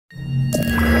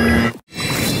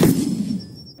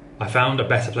I found a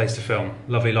better place to film.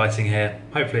 Lovely lighting here.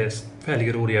 Hopefully it's fairly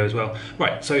good audio as well.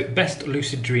 Right, so best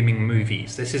lucid dreaming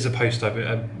movies. This is a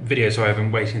video I've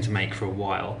been waiting to make for a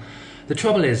while. The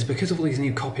trouble is, because of all these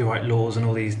new copyright laws and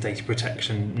all these data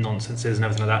protection nonsenses and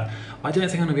everything like that, I don't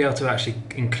think I'm going to be able to actually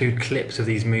include clips of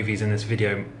these movies in this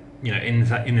video, you know,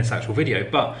 in this actual video.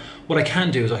 But what I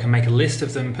can do is I can make a list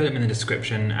of them, put them in the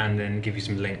description, and then give you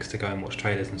some links to go and watch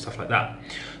trailers and stuff like that.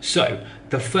 So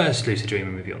the first lucid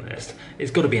dreaming movie on the list,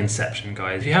 it's got to be Inception,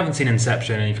 guys. If you haven't seen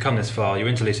Inception and you've come this far, you're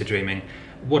into lucid dreaming,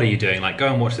 what are you doing? Like, go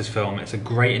and watch this film. It's a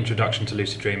great introduction to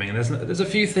lucid dreaming, and there's a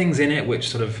few things in it which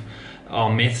sort of are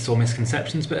myths or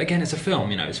misconceptions, but again, it's a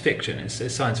film, you know, it's fiction,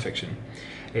 it's science fiction.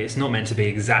 It's not meant to be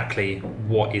exactly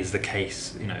what is the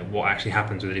case, you know, what actually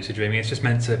happens with lucid dreaming. It's just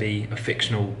meant to be a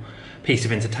fictional piece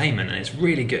of entertainment, and it's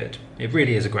really good. It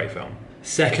really is a great film.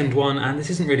 Second one, and this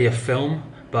isn't really a film,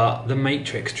 but the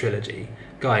Matrix trilogy.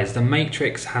 Guys, The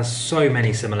Matrix has so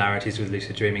many similarities with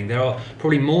lucid dreaming. There are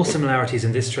probably more similarities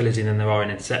in this trilogy than there are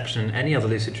in Inception and any other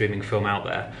lucid dreaming film out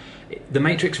there. The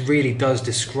Matrix really does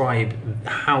describe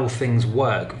how things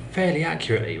work fairly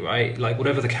accurately, right? Like,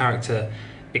 whatever the character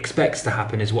expects to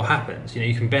happen is what happens. You know,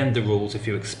 you can bend the rules if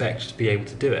you expect to be able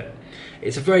to do it.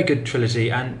 It's a very good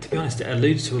trilogy, and to be honest, it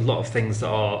alludes to a lot of things that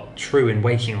are true in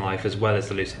waking life as well as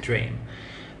the lucid dream.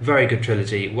 Very good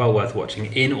trilogy, well worth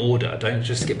watching in order. Don't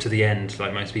just skip to the end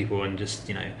like most people and just,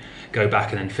 you know, go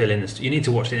back and then fill in you need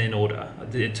to watch it in order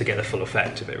to get the full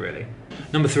effect of it, really.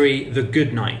 Number 3, The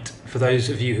Good Knight. For those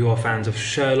of you who are fans of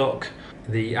Sherlock,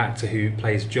 the actor who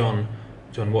plays John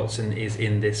Watson is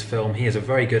in this film. He is a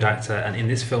very good actor, and in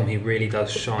this film he really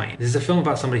does shine. This is a film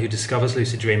about somebody who discovers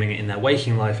lucid dreaming in their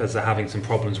waking life as they're having some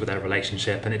problems with their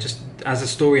relationship, and it just, as the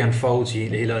story unfolds,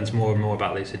 he learns more and more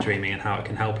about lucid dreaming and how it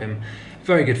can help him.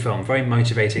 Very good film, very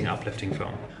motivating, uplifting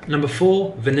film. Number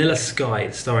 4, Vanilla Sky,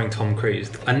 starring Tom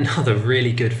Cruise. Another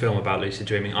really good film about lucid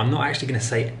dreaming. I'm not actually going to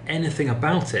say anything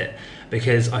about it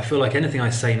because I feel like anything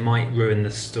I say might ruin the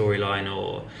storyline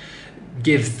or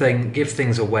give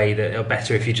things away that are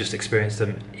better if you just experience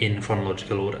them in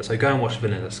chronological order. So go and watch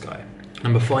Vanilla Sky.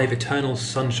 Number 5, Eternal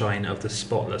Sunshine of the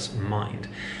Spotless Mind.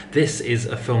 This is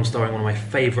a film starring one of my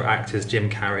favourite actors, Jim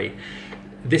Carrey.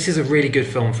 This is a really good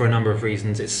film for a number of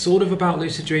reasons. It's sort of about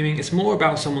lucid dreaming. It's more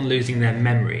about someone losing their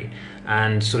memory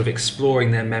and sort of exploring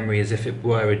their memory as if it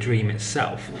were a dream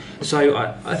itself. So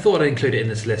I thought I'd include it in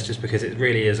this list just because it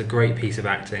really is a great piece of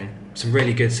acting. Some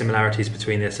really good similarities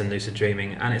between this and lucid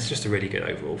dreaming, and it's just a really good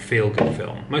overall feel-good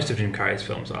film. Most of Jim Carrey's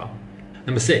films are.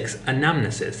 Number 6,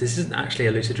 Anamnesis. This isn't actually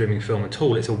a lucid dreaming film at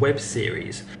all, it's a web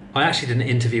series. I actually did an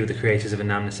interview with the creators of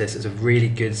Anamnesis. It's a really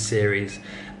good series.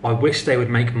 I wish they would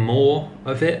make more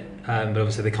of it, but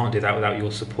obviously they can't do that without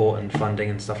your support and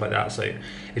funding and stuff like that. So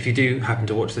if you do happen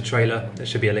to watch the trailer, there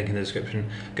should be a link in the description.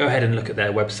 Go ahead and look at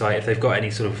their website. If they've got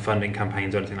any sort of funding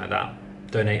campaigns or anything like that,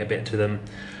 donate a bit to them.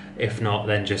 If not,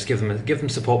 then just give them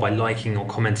support by liking or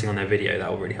commenting on their video.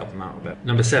 That will really help them out a bit.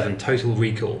 Number 7, Total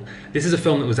Recall. This is a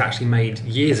film that was actually made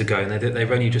years ago, and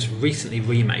they've only just recently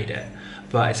remade it.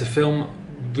 But it's a film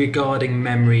regarding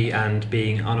memory and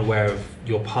being unaware of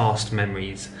your past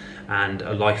memories and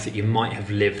a life that you might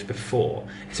have lived before.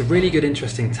 It's a really good,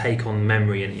 interesting take on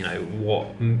memory and, you know,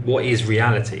 what is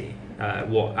reality.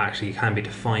 What actually can be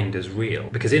defined as real.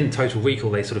 Because in Total Recall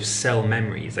they sort of sell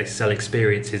memories, they sell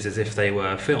experiences as if they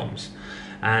were films.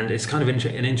 And it's kind of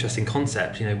an interesting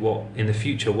concept, you know, what in the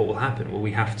future, what will happen? Will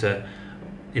we have to,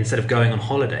 instead of going on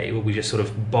holiday, will we just sort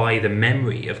of buy the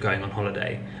memory of going on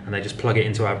holiday and they just plug it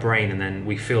into our brain and then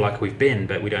we feel like we've been,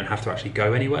 but we don't have to actually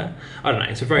go anywhere? I don't know,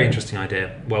 it's a very interesting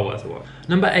idea, well worth a watch.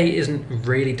 Number 8 isn't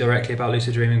really directly about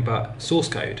lucid dreaming, but Source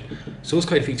Code. Source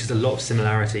Code features a lot of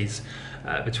similarities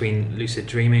between lucid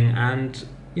dreaming, and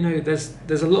you know,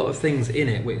 there's a lot of things in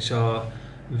it which are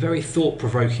very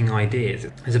thought-provoking ideas.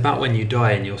 It's about when you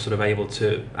die and you're sort of able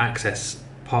to access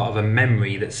part of a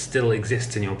memory that still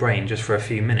exists in your brain just for a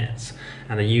few minutes,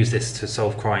 and they use this to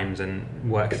solve crimes and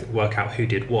work out who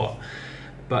did what.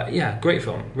 But yeah, great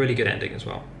film, really good ending as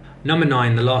well. Number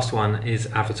 9, the last one, is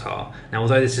Avatar. Now,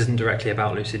 although this isn't directly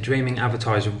about lucid dreaming,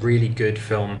 Avatar is a really good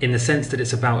film in the sense that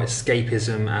it's about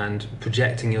escapism and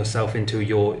projecting yourself into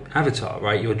your avatar,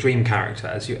 right? Your dream character.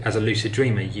 As a lucid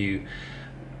dreamer, you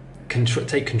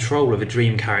take control of a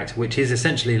dream character, which is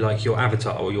essentially like your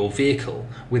avatar or your vehicle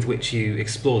with which you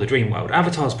explore the dream world.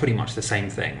 Avatar is pretty much the same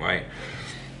thing, right?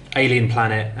 Alien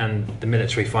planet, and the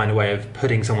military find a way of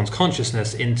putting someone's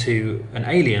consciousness into an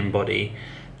alien body,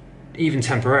 even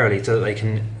temporarily, so that they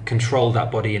can control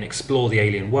that body and explore the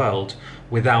alien world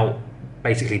without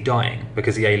basically dying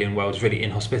because the alien world's really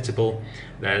inhospitable.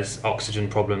 There's oxygen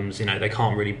problems, you know, they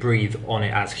can't really breathe on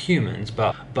it as humans,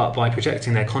 but by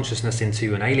projecting their consciousness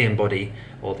into an alien body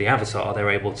or the avatar, they're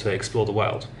able to explore the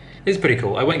world. It's pretty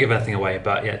cool. I won't give anything away,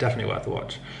 but yeah, definitely worth a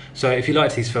watch. So if you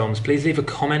liked these films, please leave a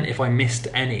comment if I missed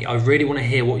any. I really want to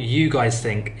hear what you guys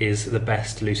think is the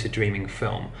best lucid dreaming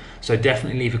film. So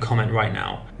definitely leave a comment right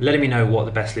now, letting me know what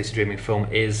the best lucid dreaming film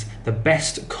is. The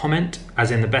best comment,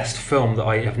 as in the best film that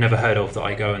I have never heard of, that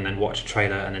I go and then watch a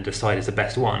trailer and then decide is the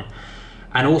best one.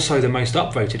 And also the most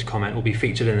upvoted comment will be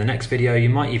featured in the next video. You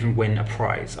might even win a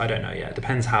prize. I don't know yet. It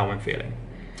depends how I'm feeling.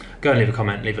 Go and leave a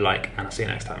comment, leave a like, and I'll see you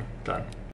next time. Done.